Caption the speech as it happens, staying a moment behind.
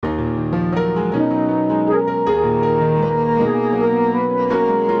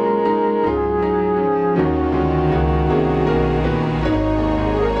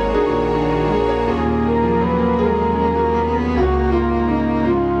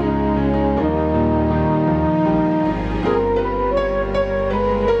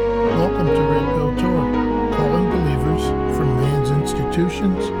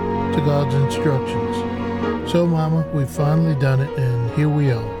God's instructions. So, Mama, we've finally done it, and here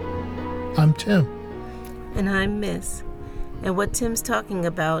we are. I'm Tim. And I'm Miss. And what Tim's talking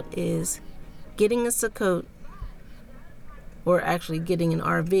about is getting a Sukkot, or actually getting an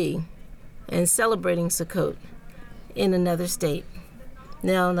RV, and celebrating Sukkot in another state.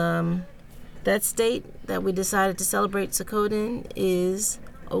 Now, that state that we decided to celebrate Sukkot in is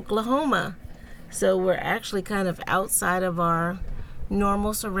Oklahoma. So we're actually kind of outside of our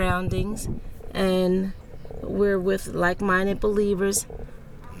normal surroundings, and we're with like-minded believers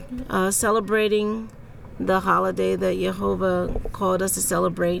celebrating the holiday that Jehovah called us to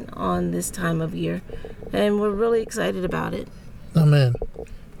celebrate on this time of year. And we're really excited about it. Amen.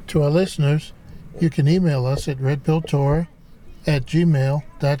 To our listeners, you can email us at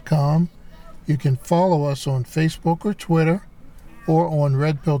redpilltorah@gmail.com. You can follow us on Facebook or Twitter, or on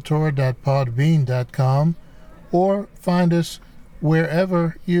redpilltorah.podbean.com, or find us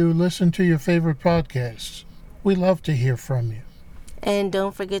wherever you listen to your favorite podcasts. We love to hear from you. And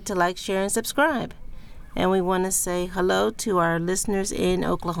don't forget to like, share, and subscribe. And we want to say hello to our listeners in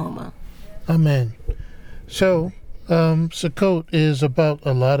Oklahoma. Amen. So, Sukkot is about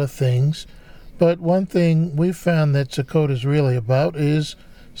a lot of things, but one thing we found that Sukkot is really about is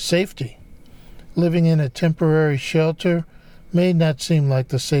safety. Living in a temporary shelter may not seem like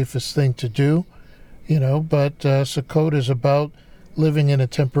the safest thing to do, but Sukkot is about living in a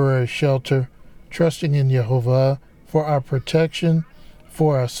temporary shelter, trusting in Jehovah for our protection,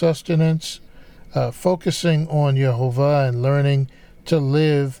 for our sustenance, focusing on Jehovah and learning to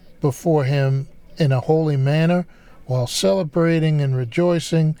live before Him in a holy manner while celebrating and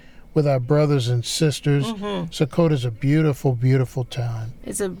rejoicing with our brothers and sisters. Mm-hmm. Sukkot is a beautiful, beautiful time.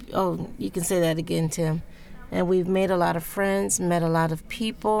 You can say that again, Tim. And we've made a lot of friends, met a lot of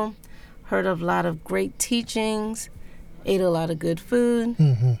people, heard of a lot of great teachings, ate a lot of good food,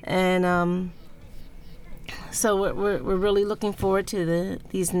 and so we're really looking forward to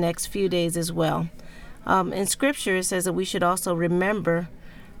these next few days as well. In Scripture, it says that we should also remember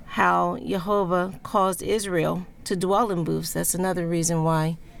how Jehovah caused Israel to dwell in booths. That's another reason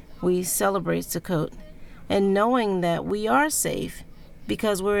why we celebrate Sukkot. And knowing that we are safe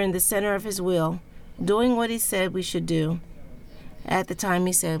because we're in the center of His will, doing what He said we should do at the time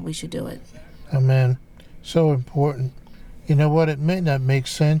He said we should do it. Amen. So important. You know what? It may not make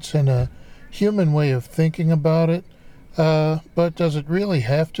sense in a human way of thinking about it, but does it really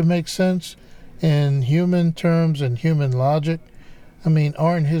have to make sense in human terms and human logic? I mean,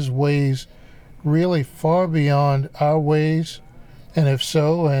 aren't His ways really far beyond our ways? And if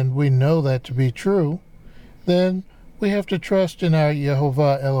so, and we know that to be true, then we have to trust in our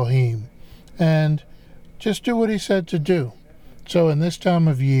Yehovah Elohim and just do what He said to do. So in this time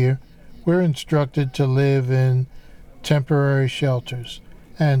of year, we're instructed to live in temporary shelters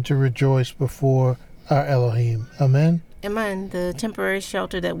and to rejoice before our Elohim. Amen? Amen. The temporary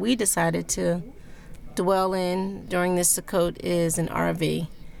shelter that we decided to dwell in during this Sukkot is an RV.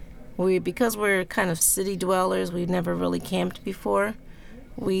 Because we're kind of city dwellers, we've never really camped before.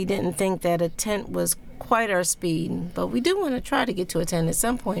 We didn't think that a tent was quite our speed, but we do want to try to get to a tent at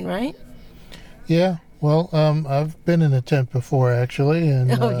some point, right? Yeah. Well, I've been in a tent before, actually,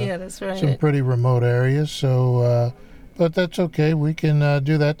 and yeah, that's right. Some pretty remote areas. So, but that's okay. We can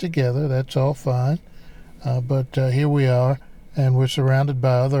do that together. That's all fine. But here we are, and we're surrounded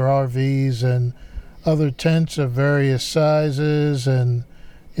by other RVs and other tents of various sizes and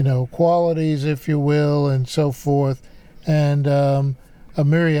qualities, if you will, and so forth, and a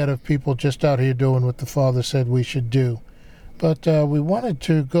myriad of people just out here doing what the Father said we should do. But we wanted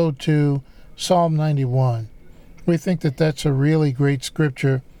to go to Psalm 91. We think that that's a really great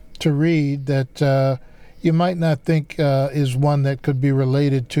scripture to read that you might not think is one that could be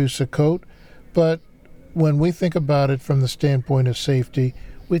related to Sukkot, but when we think about it from the standpoint of safety,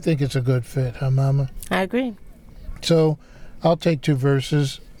 we think it's a good fit, huh, Mama? I agree. So I'll take 2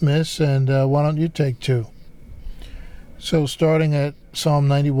 verses, Miss, and why don't you take 2? So starting at Psalm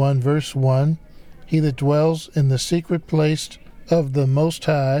 91, verse 1, He that dwells in the secret place of the Most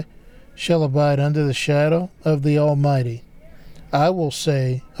High shall abide under the shadow of the Almighty. I will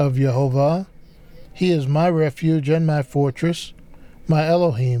say of Jehovah, He is my refuge and my fortress, my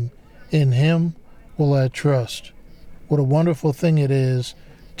Elohim, in Him will I trust. What a wonderful thing it is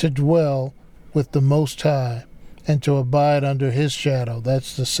to dwell with the Most High and to abide under His shadow.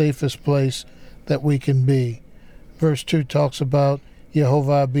 That's the safest place that we can be. Verse 2 talks about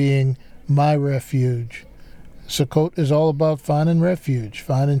Jehovah being my refuge. Sukkot is all about finding refuge,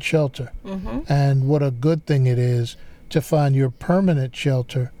 finding shelter. Mm-hmm. And what a good thing it is to find your permanent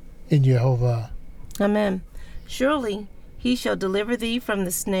shelter in Jehovah. Amen. Surely He shall deliver thee from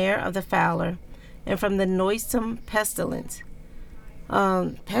the snare of the fowler, and from the noisome pestilence.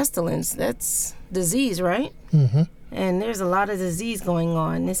 Pestilence, that's disease, right? Mm-hmm. And there's a lot of disease going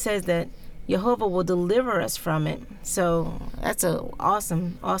on. It says that Jehovah will deliver us from it. So that's an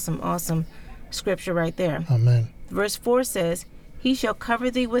awesome, awesome, awesome scripture right there. Amen. Verse 4 says, He shall cover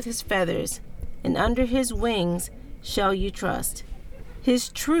thee with his feathers, and under his wings shall you trust. His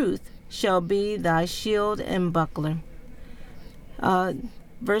truth shall be thy shield and buckler.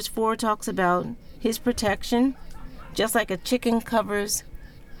 Verse 4 talks about his protection. Just like a chicken covers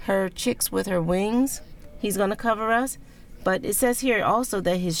her chicks with her wings, he's going to cover us. But it says here also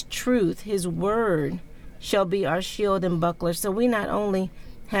that his truth, his word, shall be our shield and buckler. So we not only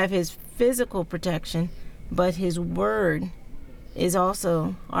have his physical protection, but his word is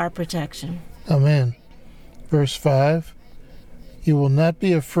also our protection. Amen. Verse 5, You will not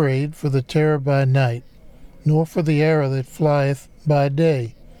be afraid for the terror by night, nor for the arrow that flieth by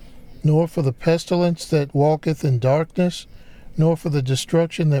day, nor for the pestilence that walketh in darkness, nor for the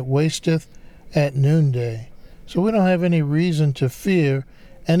destruction that wasteth at noonday. So we don't have any reason to fear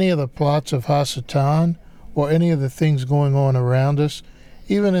any of the plots of Hasatan or any of the things going on around us,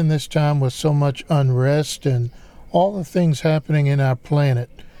 even in this time with so much unrest and all the things happening in our planet,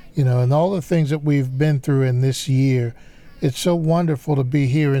 and all the things that we've been through in this year. It's so wonderful to be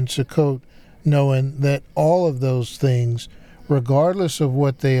here in Sukkot, knowing that all of those things, regardless of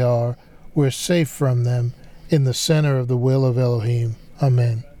what they are, we're safe from them in the center of the will of Elohim.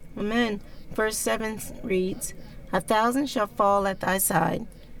 Amen. Amen. Verse 7 reads, 1,000 shall fall at thy side,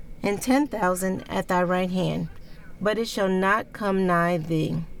 and 10,000 at thy right hand, but it shall not come nigh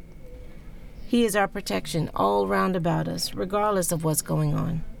thee. He is our protection all round about us, regardless of what's going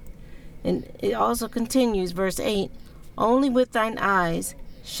on. And it also continues, verse 8, Only with thine eyes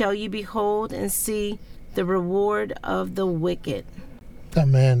shall you behold and see the reward of the wicked.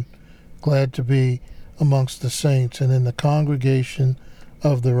 Amen. Glad to be amongst the saints and in the congregation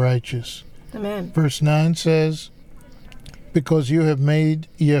of the righteous. Amen. Verse 9 says, Because you have made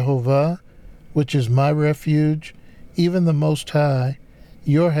Yehovah, which is my refuge, even the Most High,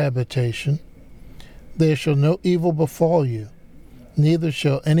 your habitation, there shall no evil befall you, neither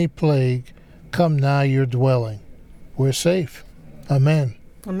shall any plague come nigh your dwelling. We're safe. Amen.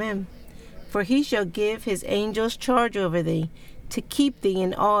 Amen. For he shall give his angels charge over thee, to keep thee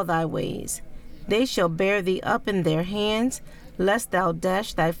in all thy ways. They shall bear thee up in their hands, lest thou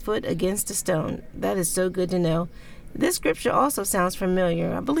dash thy foot against a stone. That is so good to know. This scripture also sounds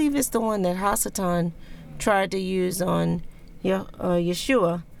familiar. I believe it's the one that Hasatan tried to use on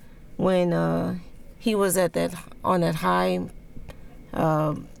Yeshua when he was on that high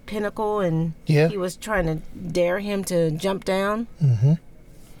pinnacle, and he was trying to dare him to jump down. Mm-hmm.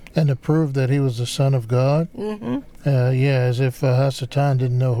 And to prove that he was the Son of God. Mm-hmm. As if Hasatan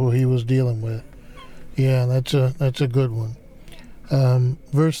didn't know who he was dealing with. Yeah, that's a good one.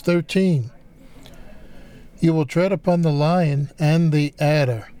 Verse 13. You will tread upon the lion and the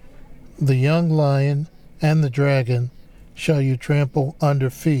adder, the young lion and the dragon shall you trample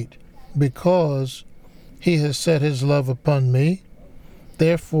under feet, because he has set his love upon me.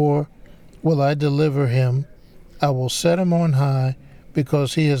 Therefore will I deliver him. I will set him on high,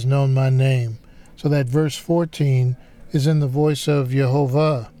 because he has known my name. So that verse 14 is in the voice of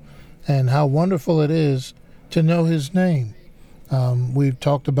Yehovah, and how wonderful it is to know his name. We've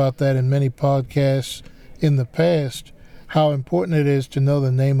talked about that in many podcasts in the past, how important it is to know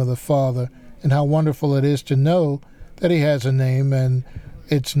the name of the Father, and how wonderful it is to know that he has a name, and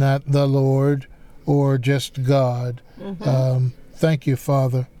it's not the Lord or just God. Mm-hmm. Thank you,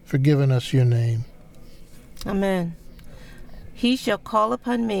 Father, for giving us your name. Amen. He shall call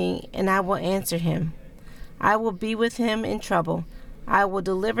upon me, and I will answer him. I will be with him in trouble. I will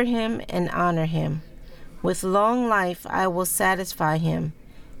deliver him and honor him. With long life I will satisfy him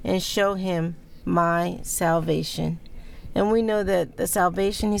and show him my salvation. And we know that the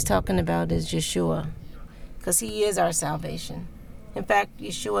salvation he's talking about is Yeshua, because he is our salvation. In fact,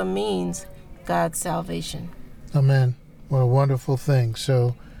 Yeshua means God's salvation. Amen. What a wonderful thing.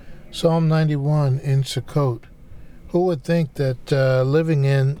 So, Psalm 91 in Sukkot. Who would think that living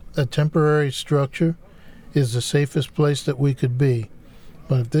in a temporary structure is the safest place that we could be?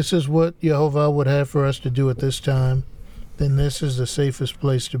 But if this is what Yehovah would have for us to do at this time, then this is the safest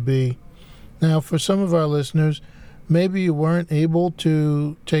place to be. Now, for some of our listeners, maybe you weren't able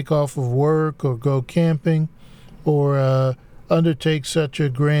to take off of work or go camping or undertake such a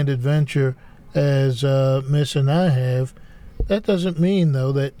grand adventure as Miss and I have. That doesn't mean,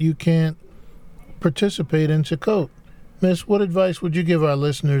 though, that you can't participate in Sukkot. Miss, what advice would you give our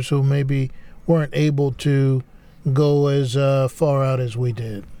listeners who maybe weren't able to go as far out as we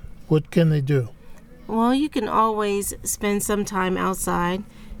did? What can they do? Well, you can always spend some time outside,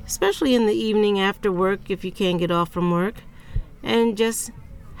 especially in the evening after work if you can't get off from work, and just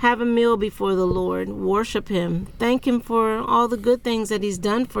have a meal before the Lord. Worship Him. Thank Him for all the good things that He's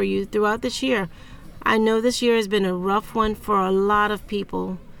done for you throughout this year. I know this year has been a rough one for a lot of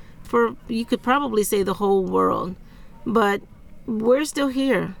people, for you could probably say the whole world, but we're still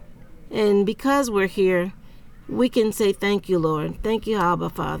here. And because we're here, we can say thank you, Lord. Thank you, Abba,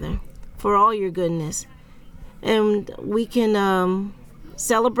 Father, for all your goodness. And we can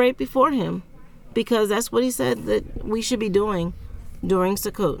celebrate before Him, because that's what He said that we should be doing during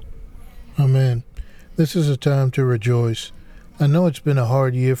Sukkot. Amen. This is a time to rejoice. I know it's been a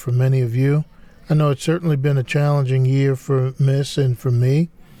hard year for many of you. I know it's certainly been a challenging year for Miss and for me.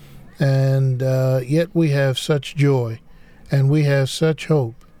 And yet we have such joy, and we have such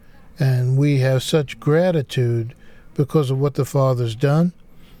hope, and we have such gratitude because of what the Father's done.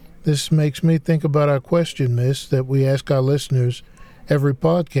 This makes me think about our question, Miss, that we ask our listeners every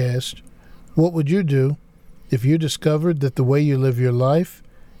podcast. What would you do if you discovered that the way you live your life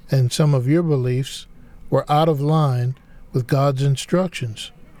and some of your beliefs were out of line with God's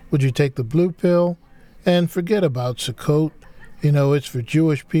instructions? Would you take the blue pill and forget about Sukkot? You know, it's for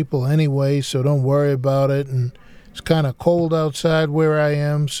Jewish people anyway, so don't worry about it, and it's kind of cold outside where I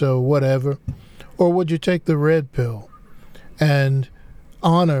am, so whatever. Or would you take the red pill and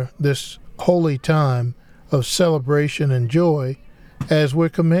honor this holy time of celebration and joy as we're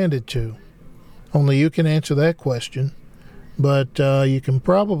commanded to? Only you can answer that question, but you can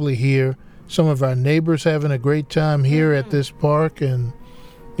probably hear some of our neighbors having a great time here at this park, and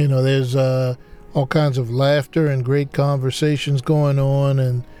you know, there's all kinds of laughter and great conversations going on,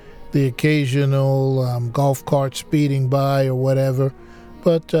 and the occasional golf cart speeding by or whatever.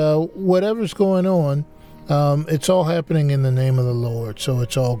 But whatever's going on, it's all happening in the name of the Lord, so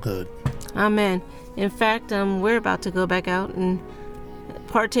it's all good. Amen. In fact, we're about to go back out and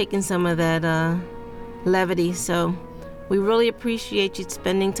partake in some of that levity. So we really appreciate you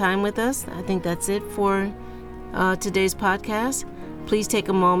spending time with us. I think that's it for today's podcast. Please take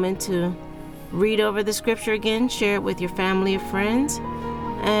a moment to read over the scripture again, share it with your family or friends,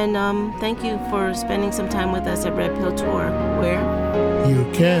 and thank you for spending some time with us at Red Pill Torah, where you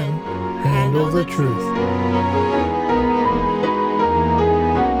can handle the truth.